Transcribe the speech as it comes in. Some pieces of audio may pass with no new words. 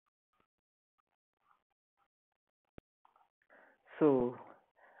So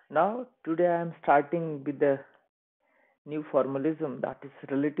now today I am starting with the new formalism, that is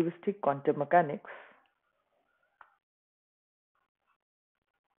relativistic quantum mechanics.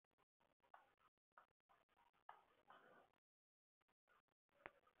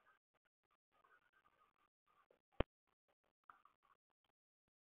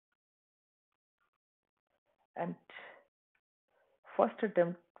 And first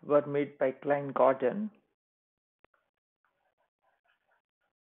attempt were made by Klein-Gordan,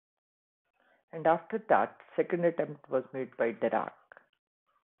 and after that second attempt was made by Dirac.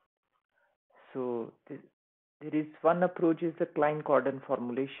 So there is one approach is the Klein-Gordan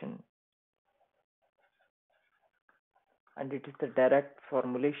formulation, and it is the direct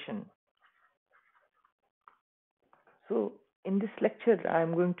formulation. So in this lecture I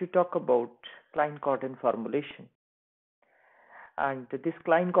am going to talk about Klein-Gordan formulation, and this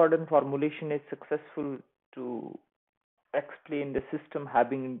Klein-Gordan formulation is successful to explain the system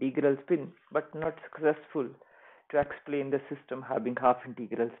having integral spin, but not successful to explain the system having half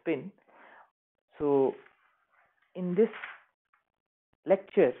integral spin. So in this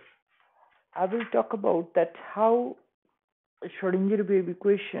lecture I will talk about that how a Schrodinger wave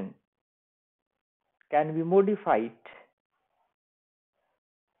equation can be modified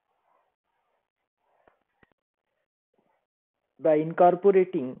by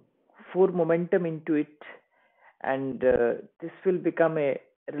incorporating four momentum into it, and this will become a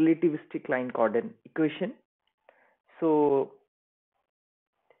relativistic Klein-Gordan equation. So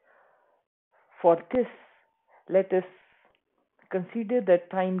for this, let us consider the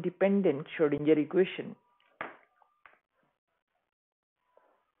time-dependent Schrodinger equation.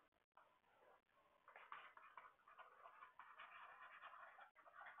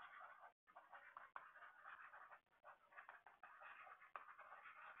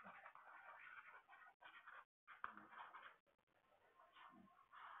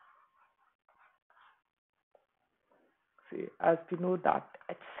 See, as we know that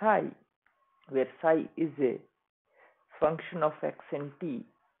at psi, where psi is a function of x and t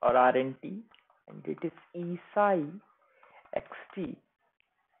or r and t, and it is E psi xt.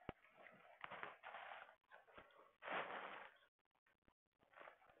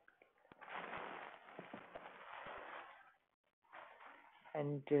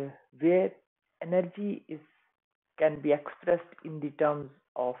 And where energy is can be expressed in the terms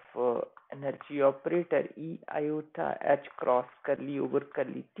of energy operator E iota h cross curly over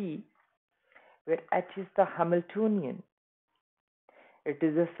curly t, where h is the Hamiltonian. It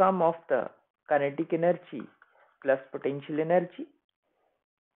is the sum of the kinetic energy plus potential energy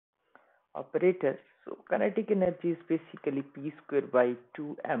operator. So kinetic energy is basically p square by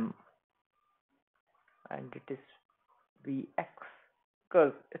 2m, and it is Vx,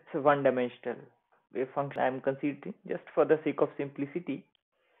 because it's a one-dimensional wave function I am considering just for the sake of simplicity.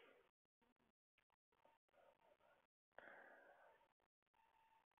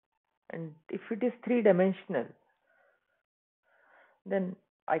 And if it is three-dimensional, then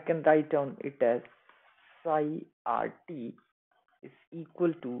I can write down it as psi rt is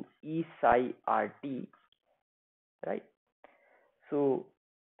equal to E psi rt, right? So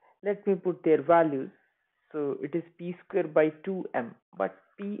let me put their values. So it is p square by 2m, but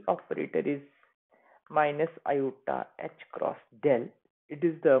p operator is minus iota h cross del. It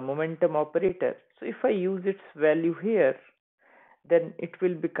is the momentum operator. So if I use its value here, then it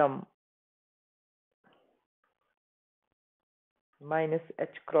will become minus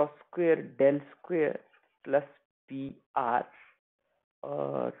h cross square del square plus pr,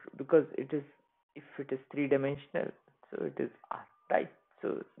 or because it is, if it is three-dimensional, so it is r, right?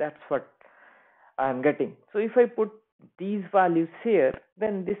 So that's what I am getting. So if I put these values here,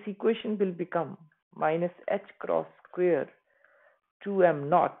 then this equation will become minus h cross square 2m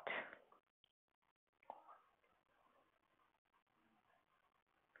naught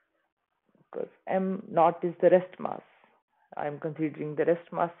because m naught is the rest mass. I am considering the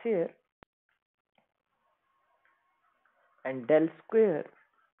rest mass here, and del square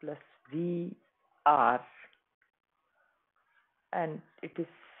plus Vr, and it is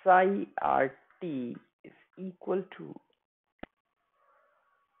psi rt is equal to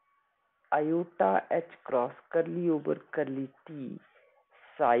iota h cross curly over curly t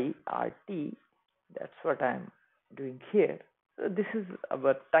psi rt. That's what I am doing here. So this is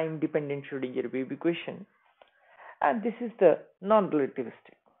our time-dependent Schrodinger wave equation, and this is the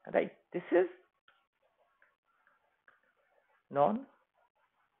non-relativistic, right? This is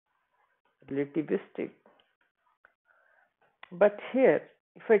non-relativistic. But here,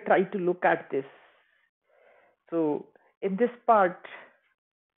 if I try to look at this, so in this part,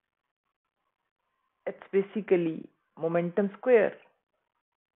 it's basically momentum square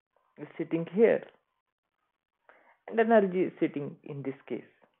is sitting here, and energy is sitting in this case.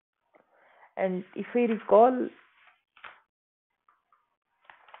 And if I recall,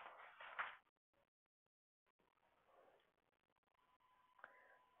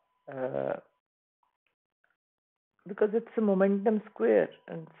 uh, because it's a momentum square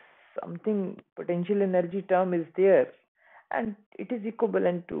and something potential energy term is there, and it is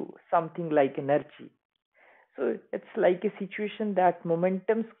equivalent to something like energy. So it's like a situation that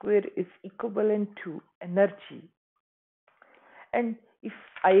momentum square is equivalent to energy. And if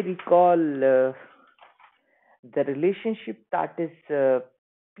I recall the relationship, that is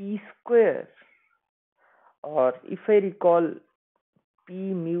p square, or if I recall p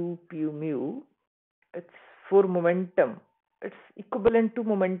mu, it's for momentum, it's equivalent to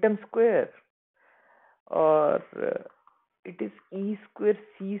momentum square, or it is e square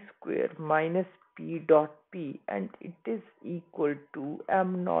c square minus p dot p, and it is equal to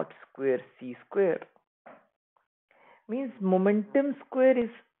m naught square c square. Means momentum square is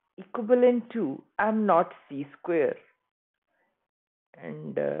equivalent to m naught c square,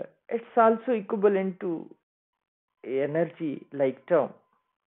 and it's also equivalent to energy like term.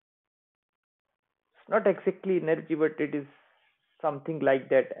 It's not exactly energy, but it is something like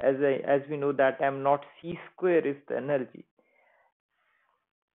that, as we know that m naught c square is the energy.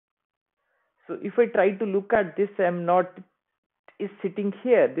 So if I try to look at this, m naught is sitting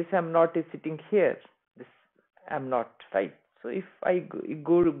here, this m naught is sitting here, this m naught, right? So if I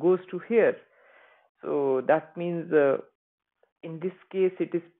goes to here, so that means in this case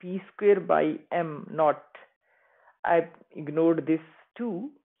it is p square by m naught. I ignored this 2,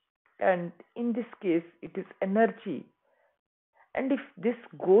 and in this case it is energy. And if this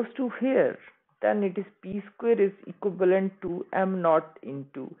goes to here, then it is p square is equivalent to m naught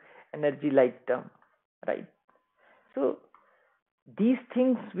into energy like term, right? So these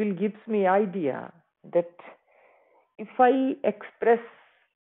things will gives me idea that if I express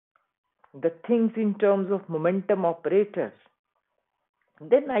the things in terms of momentum operator,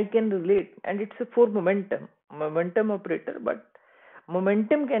 then I can relate, and it's a for momentum operator, but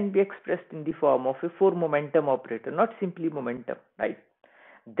momentum can be expressed in the form of a for momentum operator, not simply momentum, right?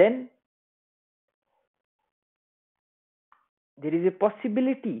 Then there is a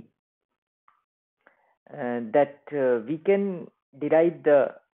possibility that we can derive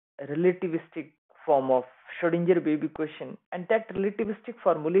the relativistic form of Schrodinger wave equation, and that relativistic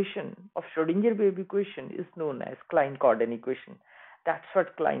formulation of Schrodinger wave equation is known as Klein-Gordan equation. That's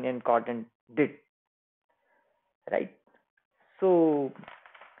what Klein and Gordon did, right? So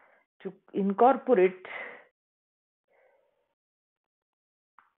to incorporate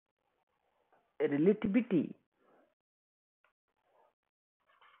relativity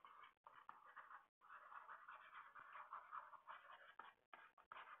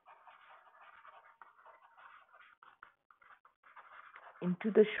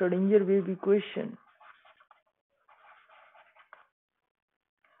into the Schrodinger wave equation,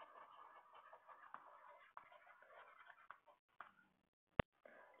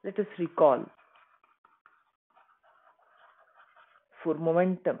 let us recall for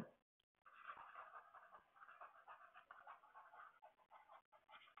momentum,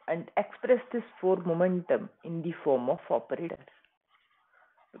 and express this for momentum in the form of operator,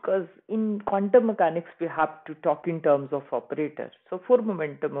 because in quantum mechanics we have to talk in terms of operator. So for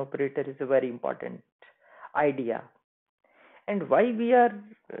momentum operator is a very important idea. And why we are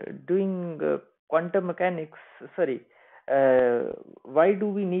doing quantum mechanics, sorry, why do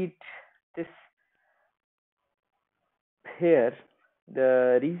we need this here?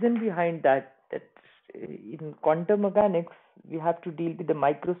 The reason behind that in quantum mechanics we have to deal with the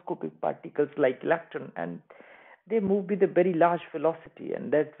microscopic particles like electron, and they move with a very large velocity,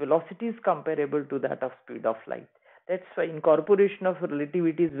 and that velocity is comparable to that of speed of light. That's why incorporation of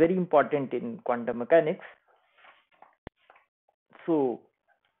relativity is very important in quantum mechanics. So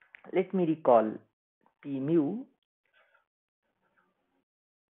let me recall p mu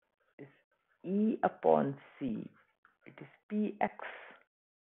is E upon C. It is px,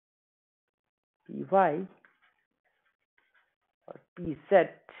 py, or pz,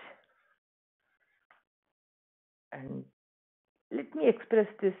 and let me express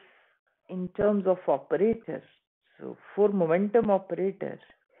this in terms of operators. So for momentum operator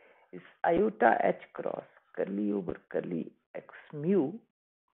is iota h cross curly over curly x mu,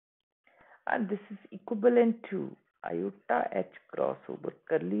 and this is equivalent to iota h cross over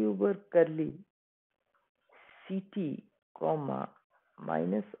curly ct comma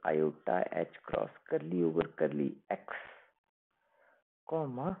minus iota h cross curly over curly x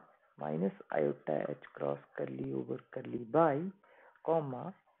comma minus iota h cross curly over curly by,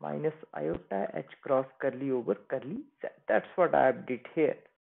 comma, minus iota h cross curly over curly z. That's what I have did here.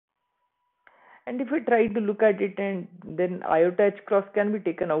 And if we try to look at it, and then iota h cross can be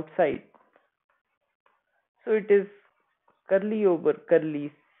taken outside. So it is curly over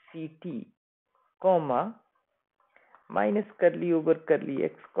curly ct, comma, minus curly over curly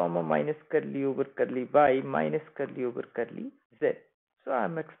x, comma, minus curly over curly y, minus curly over curly z. So I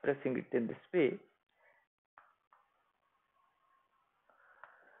am expressing it in this way.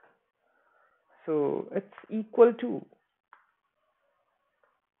 So it's equal to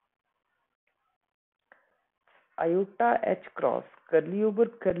iota h cross curly over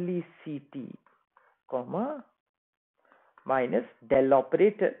curly ct, comma, minus del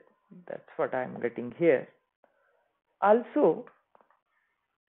operator. That's what I am getting here. Also,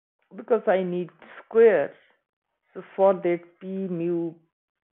 because I need square, so for that p mu,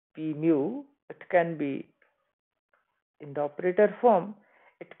 it can be in the operator form.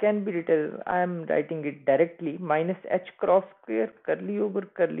 It can be written, I am writing it directly, minus h cross square curly over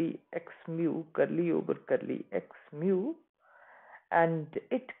curly x mu curly over curly x mu, and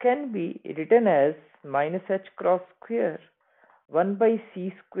it can be written as minus h cross square 1 by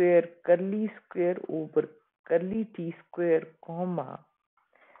c square curly square over curly t square, comma,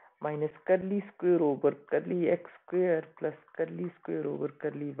 minus curly square over curly x square plus curly square over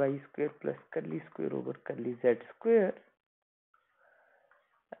curly y square plus curly square over curly z square.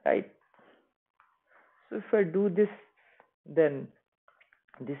 Right? So if I do this, then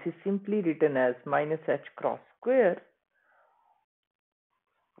this is simply written as minus h cross square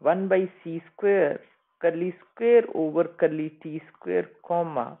 1 by c square curly square over curly t square,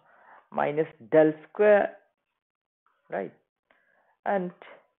 comma, minus del square, right? And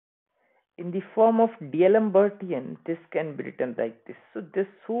in the form of D'Alembert-ian, this can be written like this. So this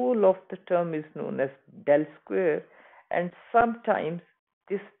whole of the term is known as del square, and sometimes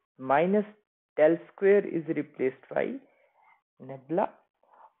this minus del square is replaced by nebula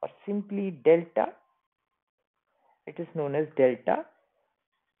or simply delta. It is known as delta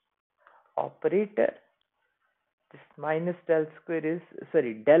operator. This minus del square is,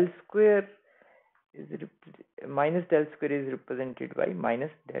 del square is minus del square is represented by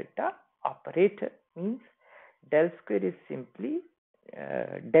minus delta operator, means del square is simply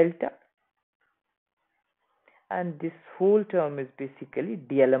delta, and this whole term is basically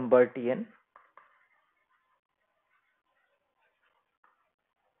D'Alembert-ian.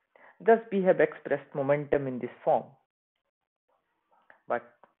 Thus we have expressed momentum in this form. But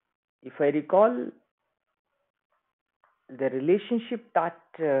if I recall the relationship that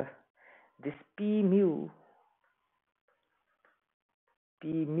this p mu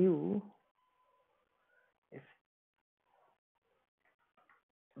is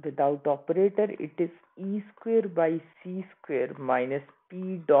without operator, it is e square by c square minus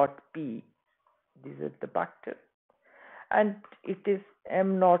p dot p. These are the factors, and it is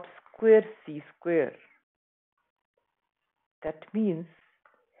m naught square c square. That means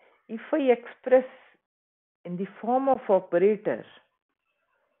if I express in the form of operator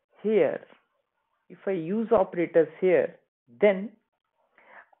here, if I use operators here, then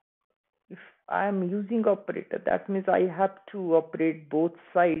if I am using operator, that means I have to operate both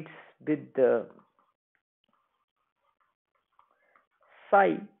sides with the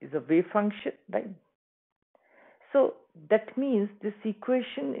psi is a wave function, right? So that means this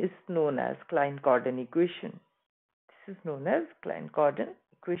equation is known as Klein-Gordan equation. This is known as Klein-Gordan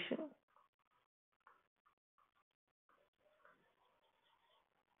equation.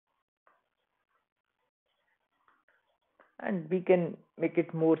 And we can make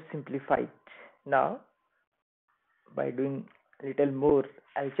it more simplified now by doing a little more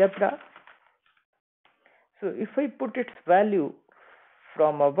algebra. So if I put its value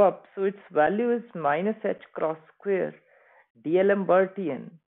from above, so its value is minus h cross square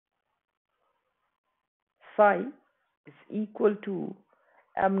D'Alembert-ian psi is equal to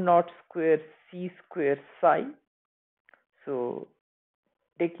m naught square c square psi. So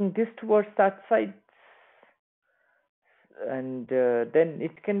taking this towards that side, and then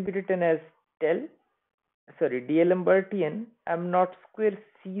it can be written as D'Alembert-ian m naught square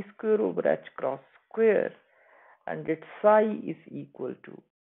c square over h cross square, and its psi is equal to,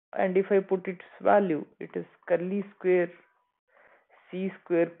 and if I put its value, it is curly square c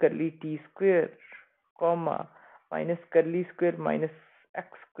square curly t square, comma, minus curly square minus x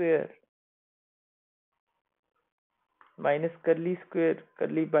square minus curly square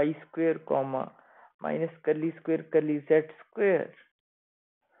curly y square, comma, minus curly square curly z square.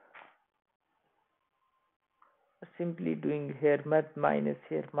 simply doing here minus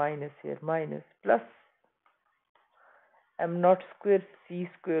here minus plus m naught square c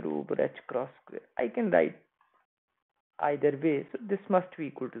square over h cross square. I can write either way, so this must be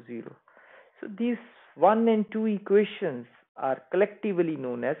equal to 0. So these 1 and 2 equations are collectively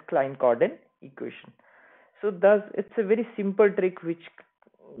known as Klein-Gordan equation. So thus it's a very simple trick which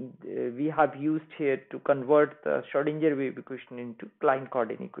we have used here to convert the Schrodinger wave equation into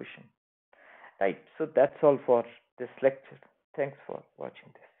Klein-Gordan equation. Right, so that's all for this lecture. Thanks for watching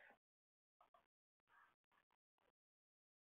this.